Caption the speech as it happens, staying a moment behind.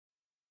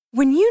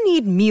When you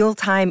need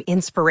mealtime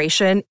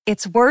inspiration,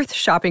 it's worth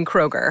shopping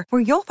Kroger,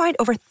 where you'll find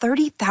over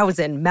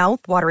 30,000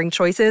 mouth-watering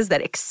choices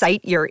that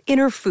excite your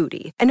inner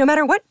foodie. And no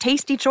matter what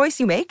tasty choice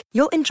you make,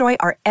 you'll enjoy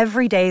our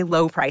everyday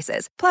low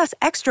prices, plus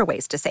extra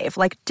ways to save,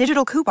 like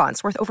digital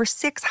coupons worth over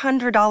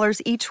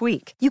 $600 each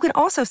week. You can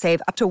also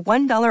save up to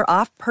 $1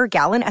 off per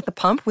gallon at the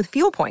pump with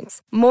fuel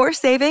points. More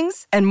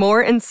savings and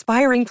more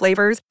inspiring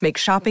flavors make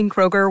shopping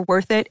Kroger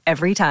worth it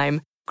every time.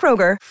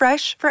 Kroger,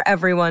 fresh for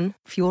everyone.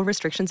 Fuel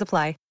restrictions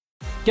apply.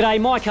 G'day,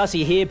 Mike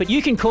Hussey here, but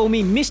you can call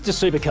me Mr.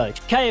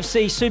 Supercoach.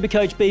 KFC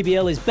Supercoach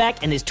BBL is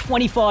back and there's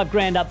 25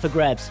 grand up for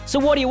grabs. So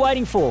what are you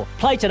waiting for?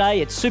 Play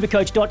today at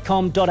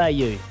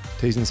supercoach.com.au.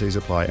 T's and C's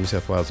apply. New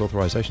South Wales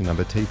authorisation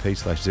number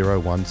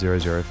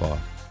TP/01005.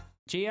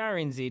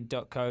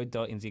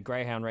 grnz.co.nz,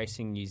 Greyhound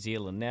Racing New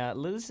Zealand. Now,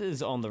 Liz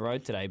is on the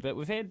road today, but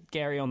we've had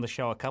Garry on the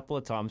show a couple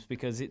of times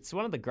because it's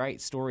one of the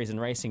great stories in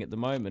racing at the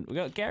moment. We've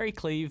got Garry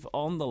Cleeve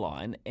on the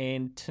line,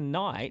 and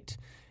tonight,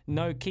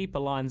 No Keeper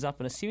lines up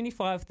in a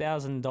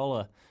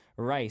 $75,000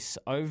 race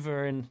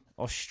over in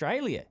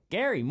Australia.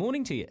 Garry,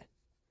 morning to you.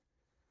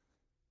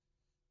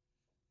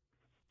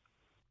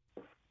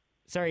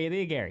 Sorry, you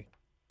there, Garry?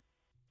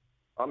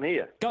 I'm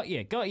here. Got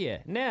you.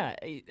 Now,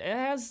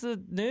 how's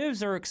the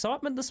nerves or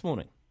excitement this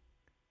morning?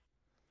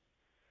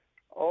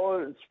 Oh,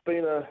 it's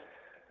been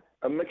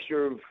a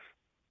mixture of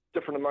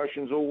different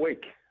emotions all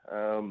week.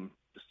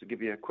 Just to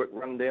give you a quick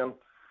rundown,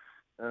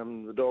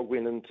 the dog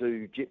went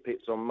into Jet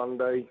Pets on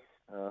Monday,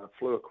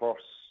 flew across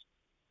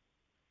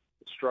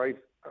straight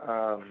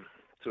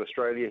to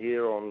Australia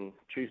here on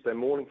Tuesday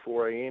morning,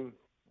 4 a.m.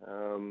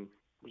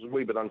 Was a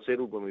wee bit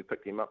unsettled when we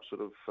picked him up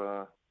sort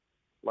of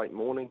late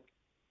morning.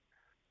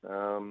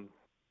 I'm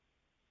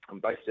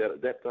based out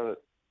at Dapto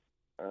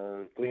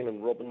at Glenn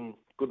and Robin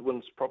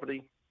Goodwin's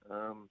property.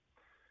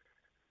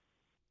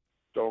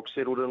 Dog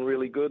settled in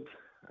really good.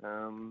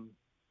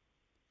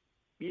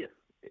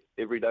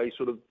 Every day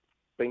sort of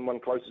been one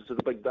closer to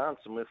the big dance,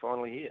 and we're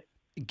finally here.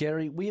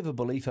 Garry, we have a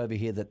belief over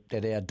here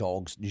that our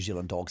dogs, New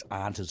Zealand dogs,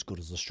 aren't as good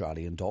as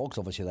Australian dogs.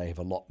 Obviously, they have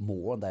a lot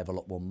more and they have a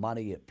lot more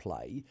money at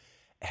play.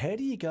 How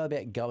do you go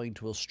about going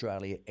to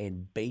Australia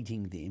and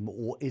beating them,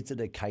 or is it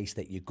a case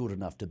that you're good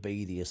enough to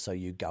be there so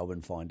you go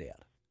and find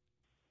out?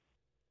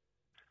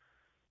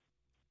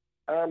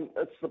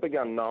 It's the big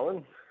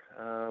unknown.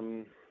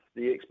 The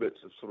experts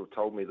have sort of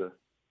told me the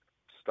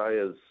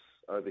stayers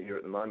over here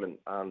at the moment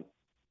aren't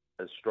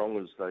as strong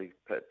as they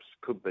perhaps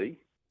could be.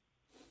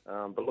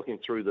 But looking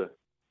through the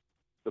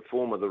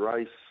form of the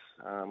race,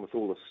 with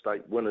all the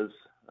state winners,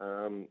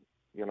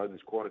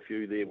 there's quite a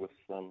few there with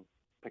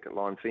picket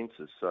line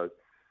fences. So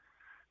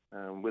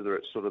whether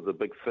it's sort of the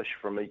big fish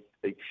from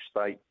each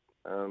state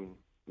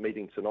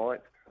meeting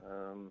tonight,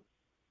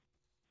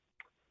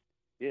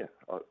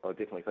 I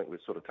definitely think we're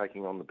sort of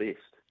taking on the best.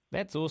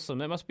 That's awesome.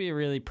 That must be a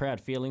really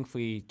proud feeling for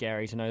you,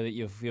 Garry, to know that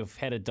you've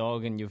had a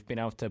dog and you've been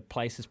able to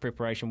place this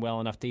preparation well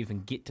enough to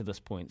even get to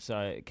this point.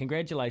 So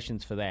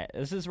congratulations for that.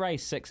 This is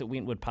race 6 at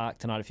Wentwood Park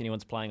tonight if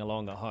anyone's playing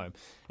along at home.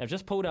 I've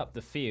just pulled up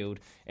the field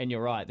and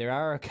you're right, there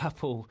are a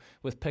couple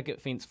with picket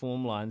fence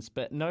form lines,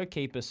 but no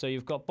keepers. So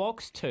you've got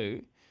box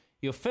 2,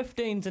 your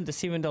 15's into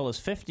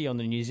 $7.50 on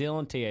the New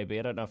Zealand TAB.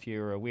 I don't know if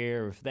you're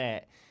aware of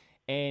that.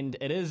 And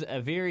it is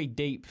a very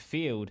deep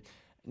field.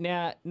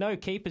 Now, No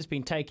Keeper's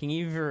been taking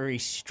every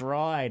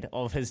stride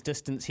of his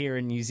distance here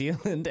in New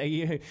Zealand. Are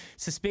you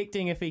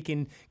suspecting if he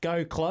can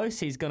go close,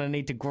 he's going to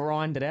need to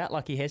grind it out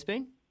like he has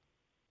been?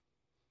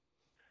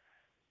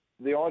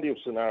 The ideal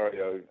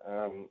scenario,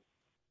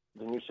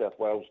 the New South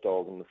Wales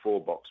dog in the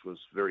 4 box was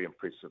very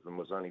impressive and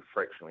was only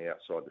fractionally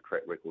outside the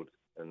track record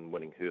in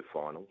winning her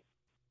final.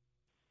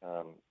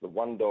 The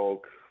one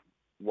dog,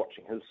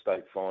 watching his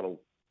state final,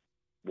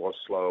 was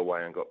slow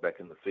away and got back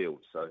in the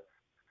field. So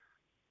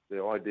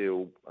the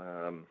ideal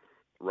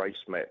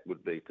race map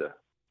would be to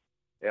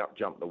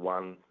out-jump the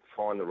 1,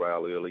 find the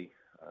rail early,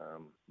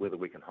 whether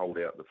we can hold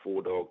out the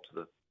 4 dog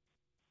to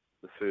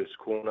the first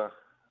corner.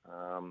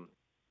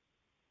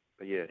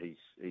 But yeah,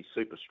 he's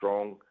super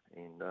strong,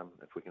 and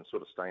if we can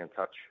sort of stay in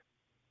touch,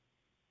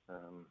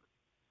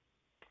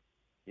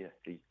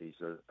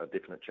 he's a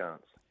definite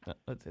chance.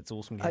 That's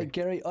awesome. Hey,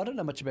 Garry, I don't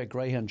know much about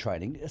greyhound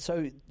training.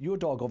 So your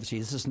dog, obviously,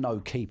 this is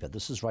No Keeper.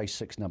 This is race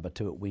 6, number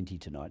 2 at Wenty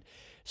tonight.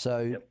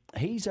 So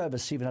He's over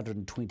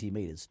 720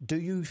 metres. Do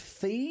you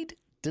feed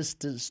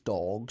distance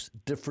dogs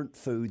different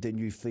food than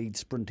you feed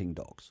sprinting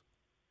dogs?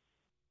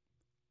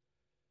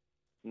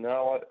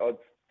 No, I'd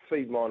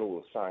feed mine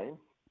all the same.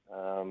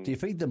 Do you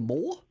feed them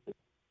more?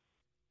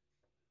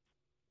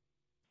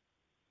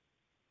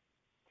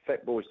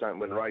 Fat boys don't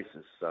win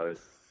races, so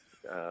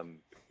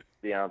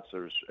the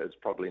answer is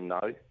probably no.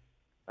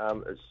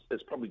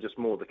 It's probably just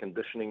more the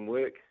conditioning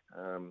work.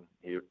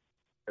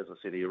 As I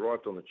said, he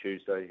arrived on the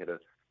Tuesday, had a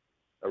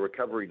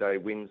recovery day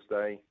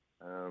Wednesday.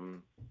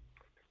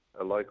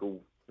 A local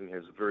who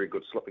has a very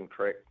good slipping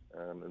track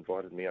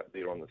invited me up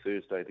there on the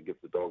Thursday to give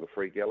the dog a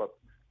free gallop.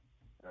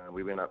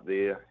 We went up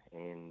there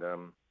and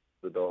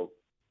the dog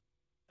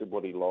did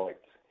what he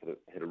liked,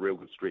 had a real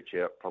good stretch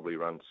out, probably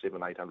run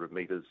 700-800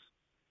 metres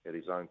at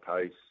his own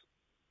pace.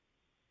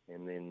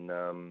 and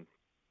then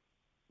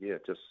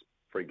just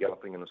free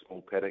galloping in a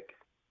small paddock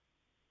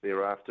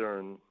thereafter,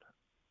 and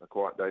a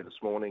quiet day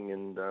this morning,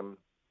 and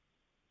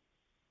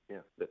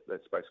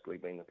that's basically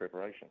been the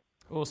preparation.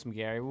 Awesome,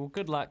 Gary. Well,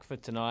 good luck for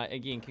tonight.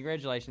 Again,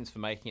 congratulations for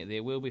making it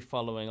there. We'll be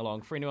following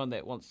along. For anyone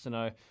that wants to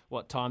know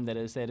what time that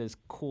is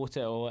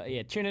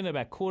tune in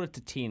about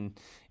 9:45,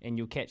 and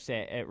you'll catch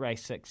that at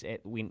race 6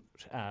 at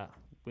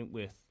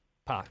Wentworth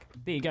Park.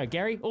 There you go,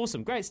 Gary.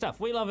 Awesome. Great stuff.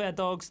 We love our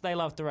dogs. They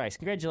love to race.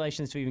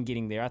 Congratulations for even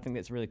getting there. I think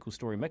that's a really cool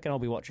story, Mick, and I'll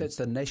be watching. That's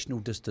the national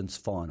distance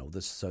final.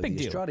 Big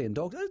deal. Australian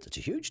dog, it's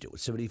a huge deal.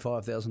 It's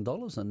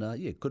 $75,000.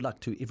 And good luck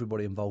to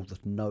everybody involved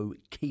with No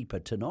Keeper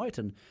tonight.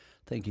 And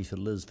thank you for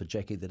Liz, for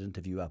Jackie, that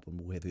interview up, and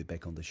we'll have her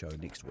back on the show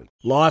next week.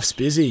 Life's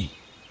busy.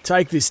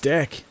 Take this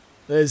deck.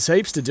 There's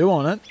heaps to do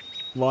on it,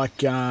 like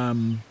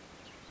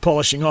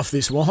polishing off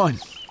this wine.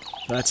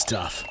 That's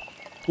tough.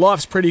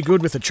 Life's pretty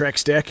good with a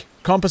Trex deck.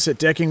 Composite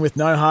decking with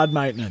no hard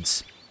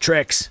maintenance.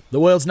 Trex, the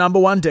world's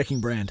 #1 decking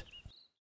brand.